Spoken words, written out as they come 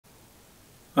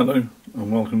Hello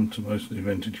and welcome to Mostly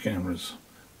Vintage Cameras.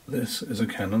 This is a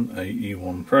Canon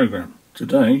AE-1 program.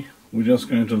 Today we're just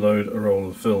going to load a roll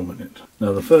of film in it.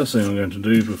 Now the first thing I'm going to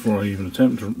do before I even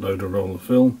attempt to load a roll of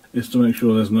film is to make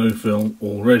sure there's no film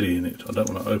already in it. I don't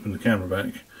want to open the camera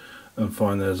back and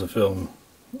find there's a film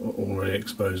already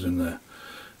exposed in there.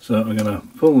 So I'm going to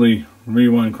pull the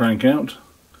rewind crank out,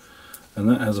 and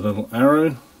that has a little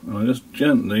arrow, and I'm just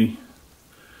gently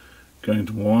going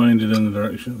to wind it in the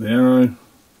direction of the arrow.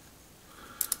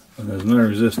 And there's no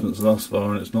resistance thus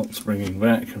far and it's not springing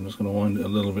back. I'm just going to wind it a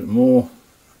little bit more.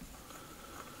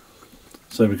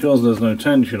 So because there's no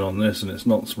tension on this and it's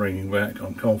not springing back,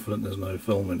 I'm confident there's no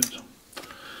film in it.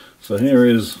 So here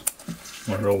is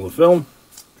my roll of film.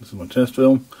 This is my test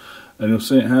film, and you'll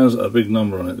see it has a big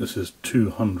number on it. This is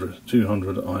 200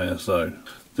 ISO.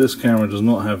 This camera does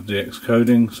not have DX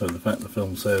coding, so the fact the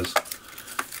film says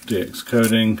DX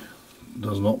coding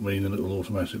does not mean that it will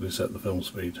automatically set the film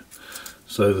speed.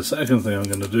 So the second thing I'm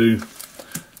going to do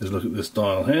is look at this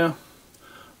dial here.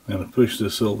 I'm going to push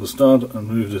this silver stud and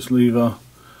move this lever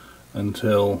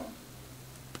until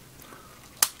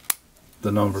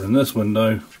the number in this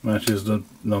window matches the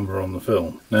number on the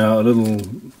film. Now a little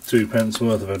 2p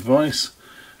worth of advice.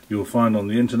 You'll find on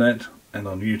the internet and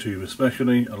on YouTube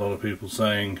especially a lot of people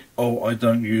saying, oh, I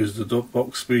don't use the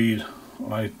box speed,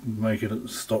 I make it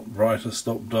stop brighter,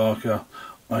 stop darker,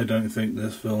 I don't think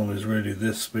this film is really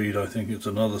this speed, I think it's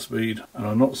another speed. And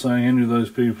I'm not saying any of those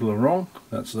people are wrong,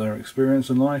 that's their experience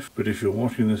in life, but if you're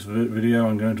watching this video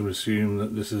I'm going to assume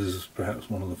that this is perhaps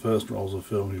one of the first rolls of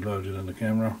film you loaded in the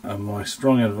camera. And my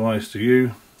strong advice to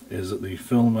you is that the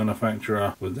film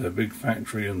manufacturer, with their big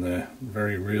factory and their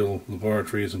very real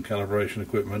laboratories and calibration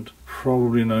equipment,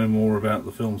 probably know more about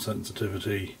the film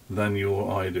sensitivity than you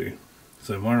or I do.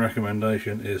 So my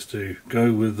recommendation is to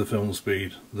go with the film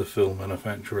speed the film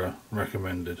manufacturer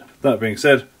recommended. That being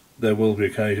said, there will be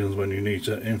occasions when you need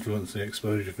to influence the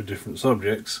exposure for different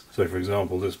subjects. So for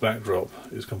example, this backdrop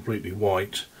is completely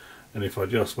white, and if I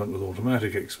just went with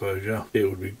automatic exposure it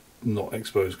would be not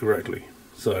exposed correctly.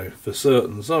 So for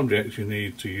certain subjects you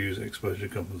need to use exposure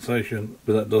compensation,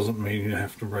 but that doesn't mean you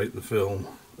have to rate the film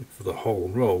for the whole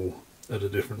roll at a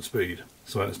different speed.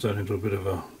 So that's turned into a bit of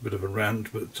a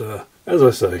rant, but as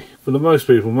I say, for the most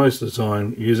people, most of the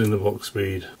time, using the box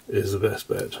speed is the best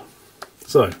bet.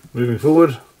 So moving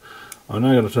forward, I'm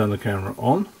now going to turn the camera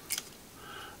on,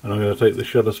 and I'm going to take the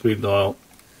shutter speed dial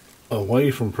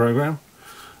away from program.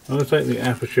 I'm going to take the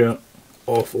aperture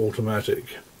off automatic.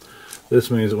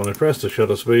 This means that when I press the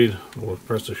shutter speed, or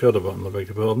press the shutter button, I beg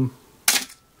your pardon,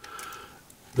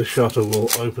 the shutter will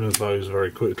open and close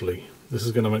very quickly. This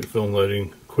is going to make film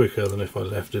loading quicker than if I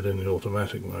left it in the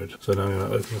automatic mode. So now I'm going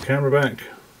to open the camera back,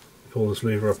 pull this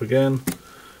lever up again,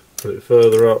 put it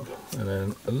further up, and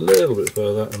then a little bit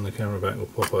further, and the camera back will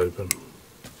pop open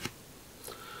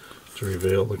to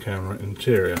reveal the camera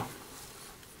interior.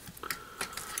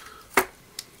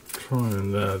 Try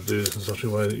and do this in such a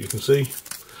way that you can see.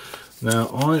 Now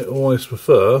I always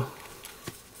prefer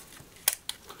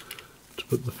to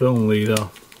put the film leader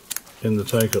in the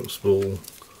take-up spool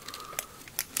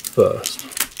first.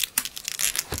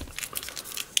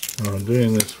 Now I'm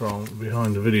doing this from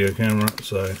behind the video camera,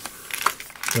 so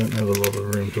don't have a lot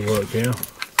of room to work here.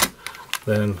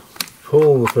 Then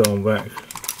pull the film back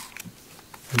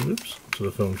to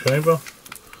the film chamber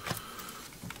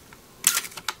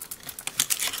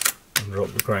and drop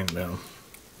the crank down.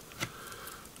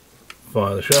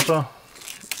 Fire the shutter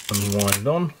and wind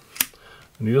on,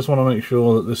 and you just want to make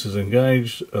sure that this is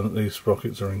engaged and that these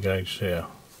sprockets are engaged here.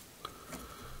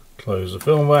 Close the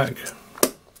film back,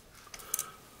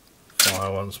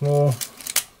 fire once more,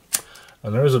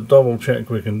 and there is a double check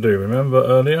we can do. Remember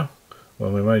earlier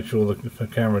when we made sure the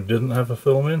camera didn't have a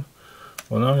film in?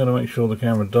 Well, now I'm going to make sure the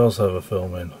camera does have a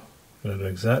film in. I'm going to do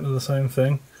exactly the same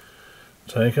thing.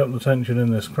 Take up the tension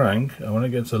in this crank, and when it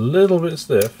gets a little bit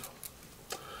stiff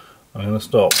I'm going to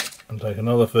stop and take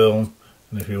another film,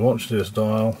 and if you watch this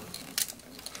dial,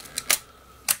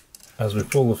 as we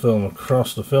pull the film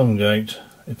across the film gate,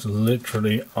 it's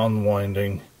literally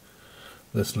unwinding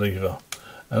this lever.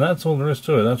 And that's all there is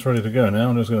to it. That's ready to go. Now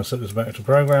I'm just going to set this back to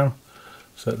program,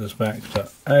 set this back to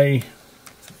A,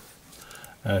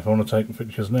 and if I want to take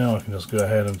pictures now I can just go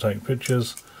ahead and take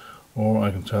pictures, or I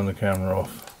can turn the camera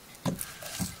off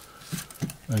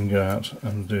and go out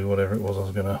and do whatever it was I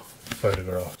was going to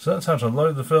photograph. So that's how to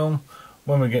load the film.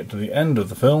 When we get to the end of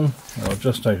the film, I'll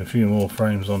just take a few more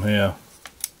frames on here,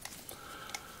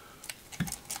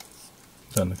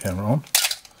 turn the camera on.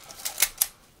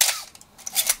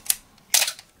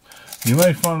 You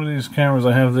may find with these cameras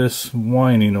they have this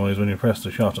whiny noise when you press the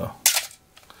shutter.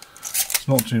 It's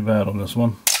not too bad on this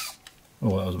one.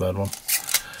 Oh, that was a bad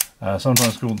one.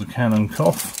 Sometimes called the Canon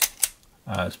cough.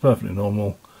 It's perfectly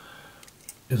normal.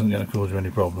 Isn't going to cause you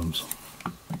any problems.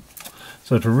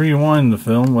 So to rewind the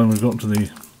film when we've got to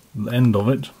the end of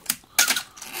it.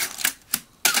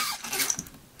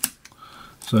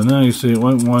 So now you see it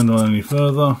won't wind on any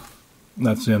further.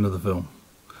 That's the end of the film.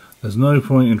 There's no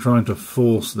point in trying to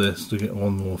force this to get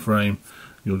one more frame.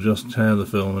 You'll just tear the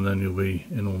film and then you'll be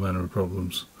in all manner of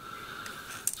problems.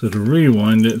 So to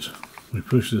rewind it, we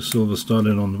push this silver stud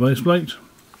in on the base plate.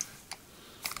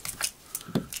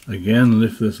 Again,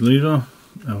 lift this lever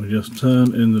and we just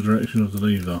turn in the direction of the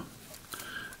lever.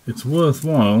 It's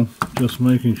worthwhile just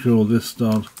making sure this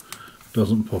stud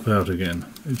doesn't pop out again.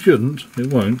 It shouldn't,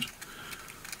 it won't,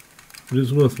 but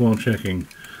it's worthwhile checking.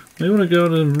 Now you want to go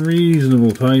at a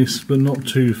reasonable pace, but not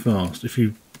too fast. If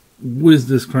you whiz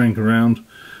this crank around,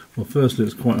 well, firstly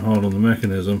it's quite hard on the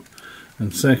mechanism,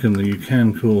 and secondly you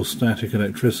can cause static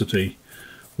electricity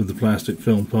with the plastic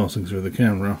film passing through the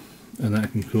camera, and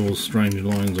that can cause strange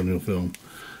lines on your film.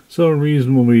 So a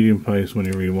reasonable medium pace when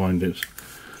you rewind it.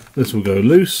 This will go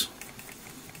loose,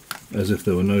 as if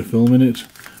there were no film in it,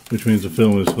 which means the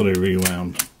film is fully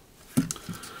rewound.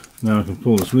 Now I can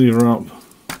pull this lever up,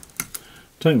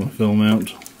 take my film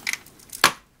out,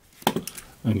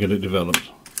 and get it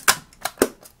developed.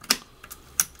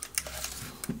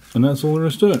 And that's all there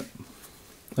is to it.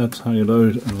 That's how you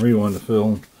load and rewind a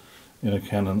film in a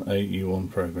Canon AE-1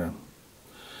 program.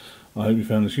 I hope you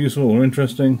found this useful or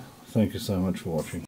interesting. Thank you so much for watching.